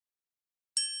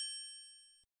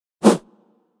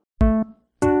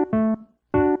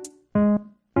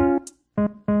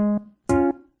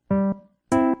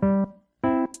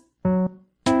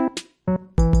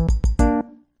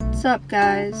What's up,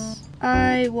 guys?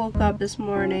 I woke up this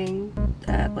morning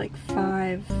at like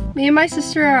 5. Me and my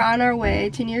sister are on our way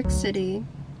to New York City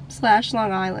 /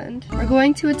 Long Island. We're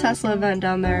going to a Tesla event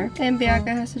down there, and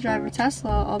Bianca has to drive her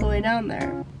Tesla all the way down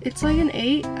there. It's like an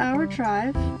 8-hour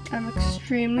drive. I'm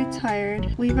extremely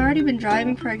tired. We've already been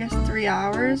driving for I guess 3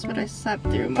 hours, but I slept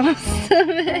through most of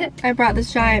it. I brought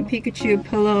this giant Pikachu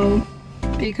pillow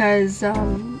because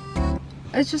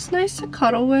it's just nice to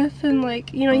cuddle with, and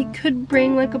like, you know, you could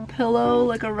bring like a pillow,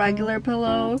 like a regular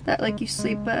pillow that like you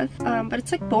sleep with, but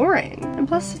it's like boring. And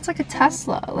plus it's like a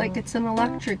Tesla, like it's an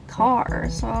electric car,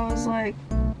 so I was like,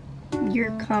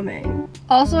 you're coming.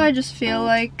 Also, I just feel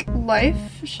like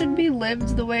life should be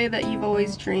lived the way that you've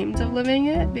always dreamed of living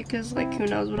it, because like who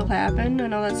knows what'll happen. I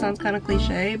know that sounds kind of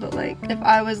cliche, but like if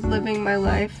I was living my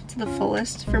life to the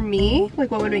fullest for me,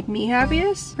 like what would make me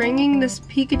happiest? Bringing this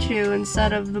Pikachu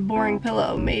instead of the boring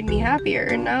pillow made me happier,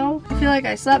 and now I feel like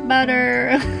I slept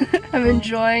better. I'm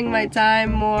enjoying my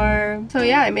time more. So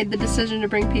yeah, I made the decision to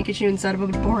bring Pikachu instead of a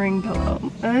boring pillow,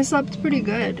 and I slept pretty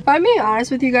good. If I'm being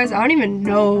honest with you guys, I don't even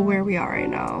know where we are right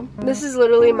now. This is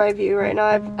literally my view right now.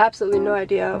 I have absolutely no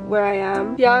idea where I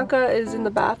am. Bianca is in the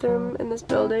bathroom in this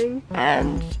building,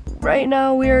 and right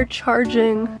now we are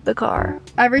charging the car.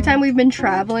 Every time we've been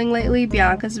traveling lately,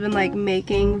 Bianca's been like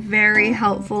making very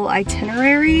helpful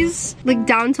itineraries, like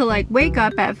down to like wake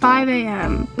up at 5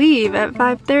 a.m. leave at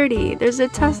 5:30. There's a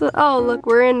Tesla. Oh look,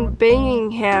 we're in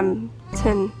Binghamton.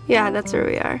 Yeah, that's where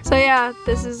we are. So yeah,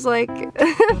 this is like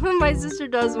what my sister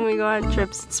does when we go on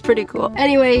trips. It's pretty cool.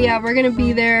 Anyway, yeah, we're gonna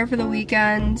be there for the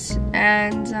weekend,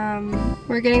 and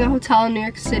we're getting a hotel in New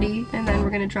York City, and then we're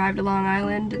gonna drive to Long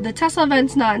Island. The Tesla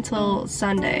event's not until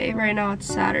Sunday. Right now it's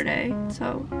Saturday,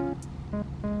 so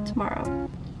tomorrow.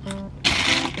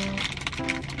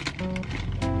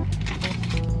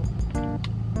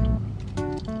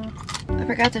 I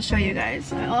forgot to show you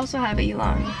guys, I also have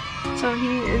Elon. So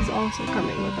he is also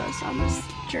coming with us on this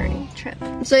journey trip.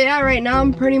 So yeah, right now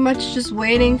I'm pretty much just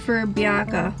waiting for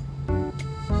Bianca.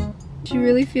 She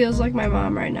really feels like my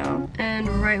mom right now. And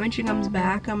right when she comes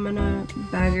back, I'm gonna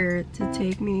beg her to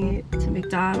take me to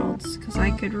McDonald's, because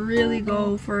I could really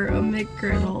go for a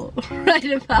McGriddle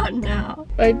right about now.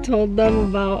 I told them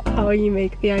about how you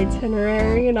make the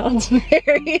itinerary, and I was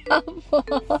very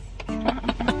helpful.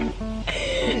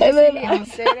 And then I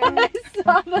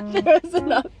saw that there was an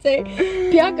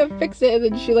update. Bianca fixed it, and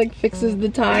then she like fixes the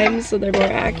times so they're more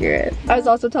accurate. I was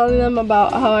also telling them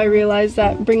about how I realized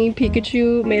that bringing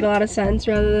Pikachu made a lot of sense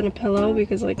rather than a pillow,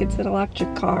 because like it's an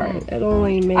electric car. It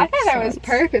only makes sense. I thought that was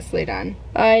purposely done.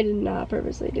 I did not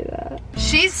purposely do that.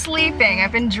 She's sleeping.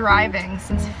 I've been driving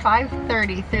since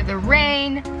 5:30 through the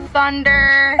rain,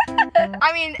 thunder,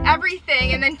 I mean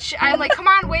everything, and then I'm like, come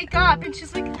on, wake up, and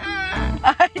she's like,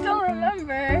 I don't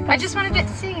remember. I just wanted to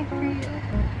sing it for you.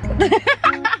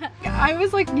 I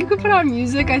was like, you could put on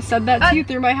music. I said that to you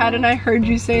through my head, and I heard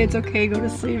you say it's okay, go to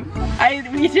sleep.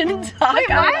 We didn't talk. Wait,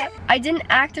 what? I didn't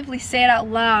actively say it out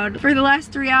loud. For the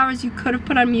last 3 hours, you could have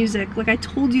put on music. Like, I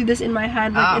told you this in my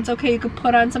head, like, it's okay, you could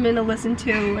put on something to listen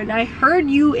to, and I heard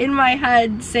you in my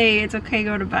head say it's okay,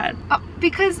 go to bed.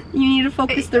 Because you need to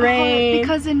focus the rain.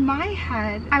 Because in my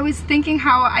head, I was thinking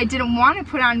how I didn't want to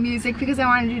put on music because I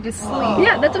wanted you to sleep.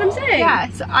 Yeah, that's what I'm saying. Yeah,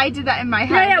 so I did that in my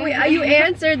head. Yeah, you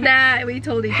answered that. We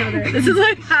told each other. This is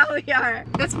like how we are.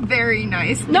 That's very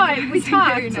nice. No, we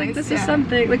talked. Nice, like, this is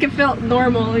something. Like, it felt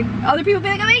normal. Like, other people be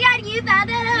like, oh my god, you thought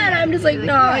that. And I'm just like,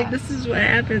 no, like, this is what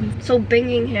happened. So,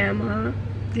 Bingingham, huh?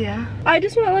 Yeah. I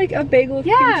just want, like, a bagel with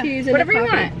cream cheese and whatever a you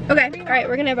coffee. want. Okay, alright,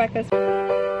 we're gonna have breakfast.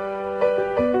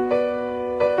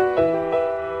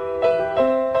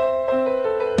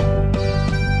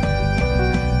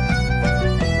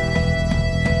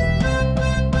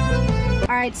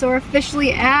 Alright, so we're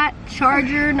officially at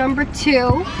charger number 2.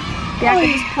 Yeah,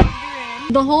 just plugged her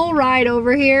in. The whole ride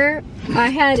over here, I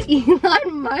had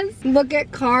Elon Musk look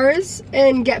at cars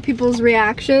and get people's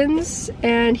reactions,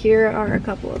 and here are a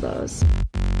couple of those.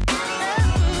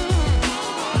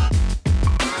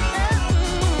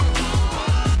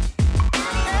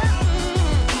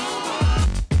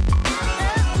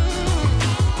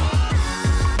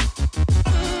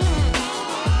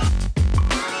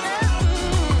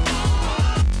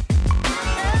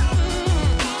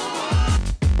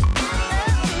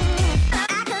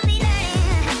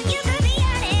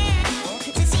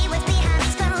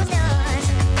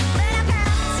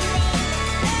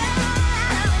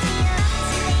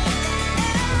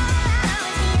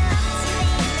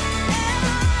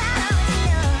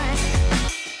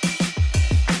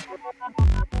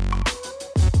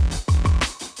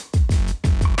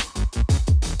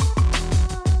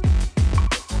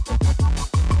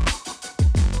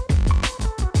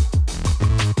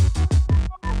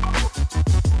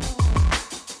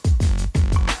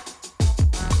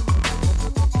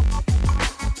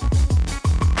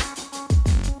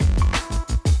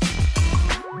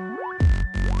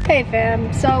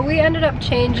 fam. So we ended up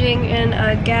changing in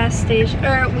a gas station,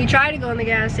 or we tried to go in the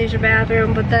gas station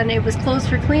bathroom, but then it was closed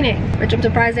for cleaning, which I'm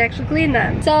surprised they actually cleaned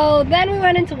them. So then we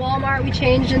went into Walmart, we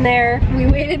changed in there, we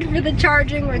waited for the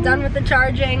charging, we're done with the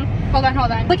charging. Hold on,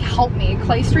 hold on. Like, help me.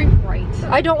 Clay Street right.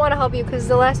 I don't want to help you because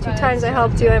the last 2 times I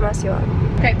helped you, I messed you up.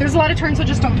 Okay, there's a lot of turns, so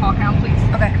just don't talk now, please.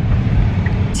 Okay.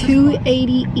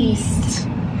 280 East.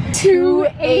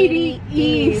 280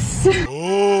 East.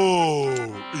 Oh,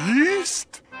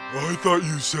 East? I thought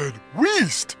you said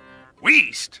West.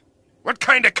 West? What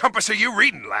kind of compass are you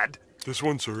reading, lad? This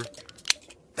one, sir.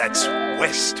 That's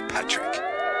west, Patrick.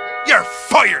 You're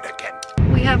fired again.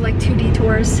 We have like 2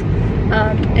 detours,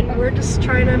 and we're just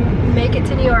trying to make it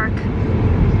to New York.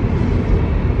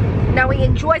 Now we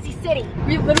in Jersey City.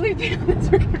 We've literally been on this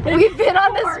bridge. We've been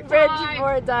on this bridge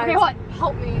 4 times. Okay, hold on.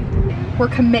 Help me. We're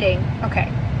committing. Okay.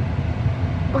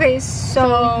 Okay,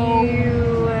 so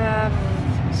you have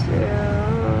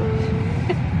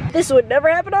to... This would never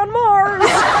happen on Mars.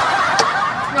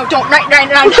 No, don't. Right.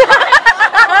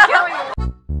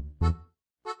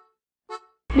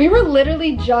 We were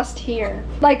literally just here.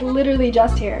 Like, literally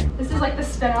just here. This is like the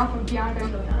spin-off of Bianca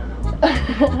and Giuliana.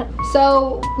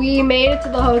 So, we made it to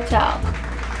the hotel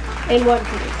in one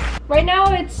piece. Right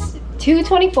now, it's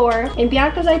 2:24, and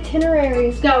Bianca's itinerary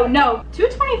is... No.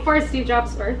 2/24 is Steve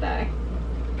Jobs' birthday.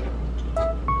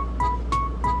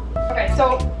 Okay,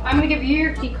 so I'm gonna give you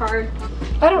your key card.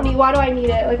 I don't need... Why do I need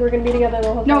it? Like, we're gonna be together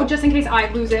the whole time. No, just in case I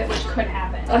lose it, which could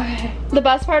happen. Okay. The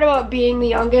best part about being the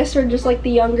youngest, or just like the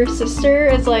younger sister,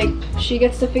 is like she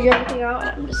gets to figure everything out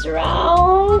and I'm just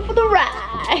around for the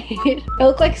ride. I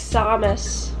look like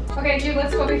Samus. Okay, Jude,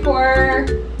 let's go before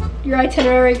your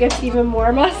itinerary gets even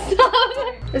more messed up.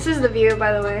 This is the view,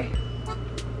 by the way.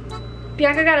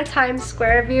 Bianca got a Times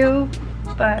Square view,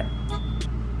 but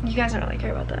you guys don't really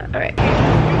care about that. All right.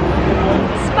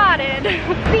 Spotted. B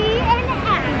and S.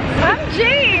 I'm G.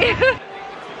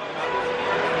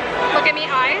 look at me,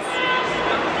 eyes.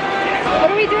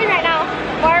 What are we doing right now?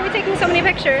 Why are we taking so many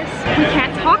pictures? We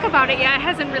can't talk about it yet. It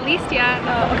hasn't released yet.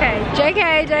 Oh, okay.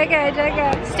 JK.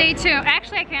 Stay tuned.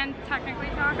 Actually, I can technically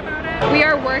talk about it. We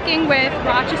are working with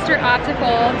Rochester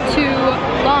Optical to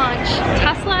launch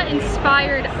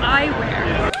Tesla-inspired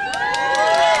eyewear.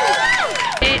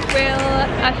 It will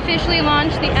officially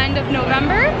launch the end of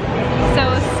November,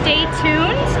 so stay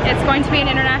tuned. It's going to be an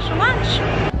international launch.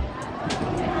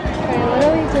 I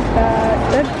literally did that.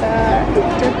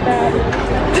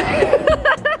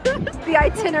 The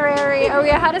itinerary. Are we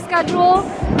ahead of schedule?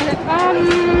 Okay.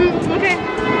 We're gonna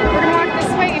walk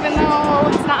this way even though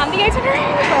it's not on the itinerary.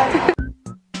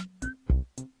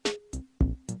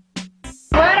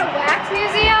 We're at a wax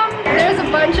museum. There's a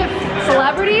bunch of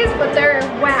celebrities, but they're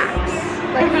wax.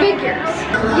 Like figures.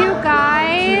 You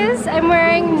guys, I'm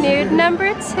wearing nude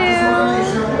number 2.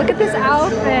 Look at this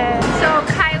outfit. So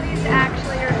Kylie's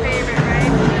actually your favorite,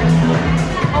 right?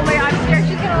 Oh my god, I'm scared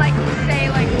she's gonna like say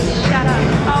like, shut up.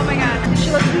 Oh my god,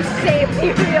 she looks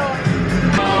insanely real.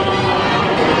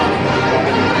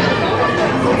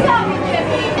 Tell me,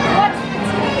 Jimmy, what's the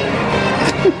tea?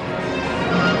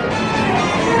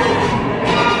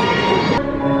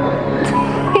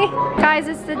 Guys,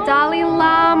 it's the Dalai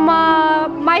Lama.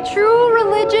 My true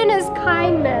religion is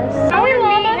kindness. Oh,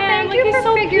 Lama, thank you for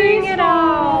figuring it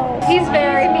out. He's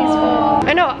very peaceful.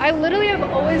 I know, I literally have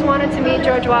always wanted to meet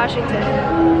George Washington.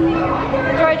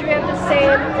 George, we have the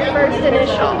same first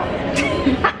initial.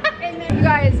 You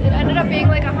guys, it ended up being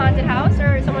like a haunted house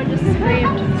or someone just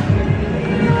screamed.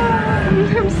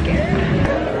 I'm scared.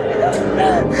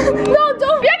 No,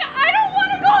 don't. Bianca, I don't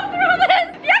want to go through this.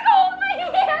 Bianca, hold my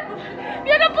hand.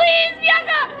 Bianca, please,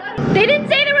 Bianca. They didn't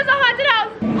say there was a haunted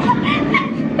house.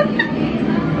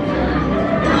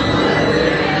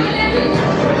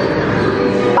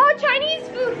 Oh, Chinese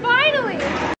food, finally.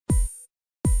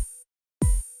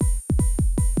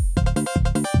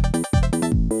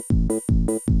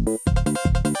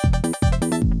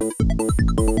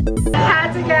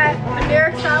 Had to get a New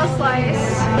York style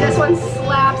slice. This one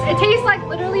slaps. It tastes like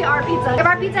literally our pizza. If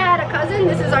our pizza had a cousin,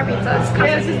 this is our pizza's cousin.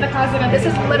 Yeah, this is the cousin. This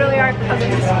is literally our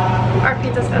cousin's, our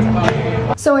pizza's cousin.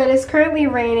 So it is currently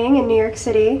raining in New York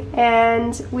City,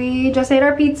 and we just ate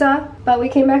our pizza, but we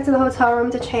came back to the hotel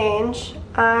room to change.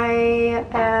 I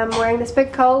am wearing this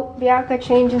big coat. Bianca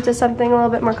changed into something a little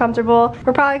bit more comfortable.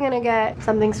 We're probably gonna get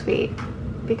something sweet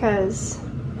because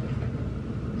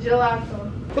Gelato.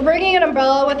 We're bringing an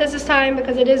umbrella with us this time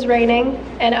because it is raining,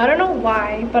 and I don't know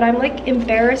why, but I'm like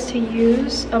embarrassed to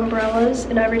use umbrellas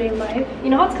in everyday life.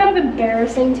 You know how it's kind of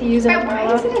embarrassing to use an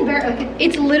umbrella?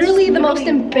 It's literally the most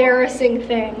embarrassing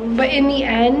thing, but in the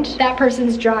end, that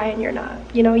person's dry and you're not.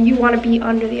 You know, you want to be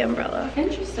under the umbrella.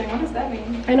 Interesting, what does that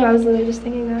mean? I know, I was literally just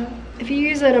thinking that. If you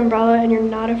use an umbrella and you're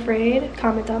not afraid,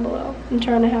 comment down below. I'm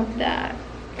trying to have that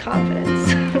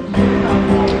confidence.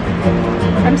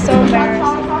 I'm so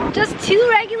embarrassed. Just two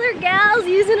regular gals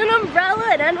using an umbrella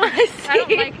at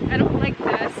NYC. I don't like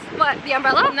this. What, the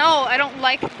umbrella? No, I don't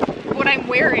like what I'm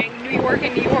wearing. New York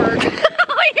and New York.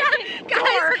 Oh yeah,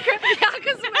 guys.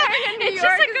 Bianca's wearing a New It's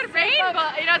York. just a good rain,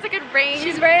 but you know, it's a good rain.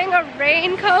 She's wearing a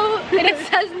raincoat and it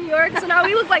says New York, so now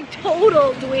we look like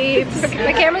total dweebs.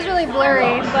 The camera's really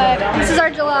blurry, but this is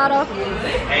our gelato.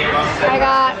 I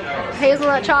got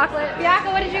hazelnut chocolate.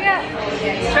 Bianca, what did you get?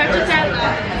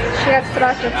 Stracciatella. She got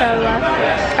stracciatella.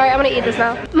 Alright, I'm gonna eat this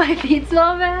now. My feet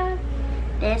smell bad.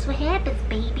 That's what happens,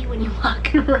 baby, when you're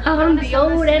walking around the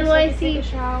old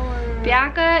NYC.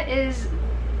 Bianca is...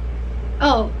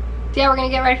 Oh, yeah, we're gonna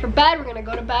get ready for bed. We're gonna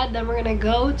go to bed, then we're gonna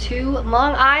go to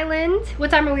Long Island.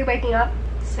 What time are we waking up?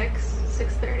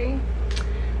 6:30.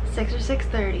 6 or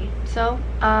 6:30. So,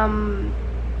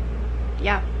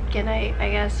 yeah, good night, I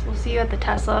guess. We'll see you at the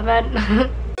Tesla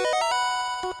event.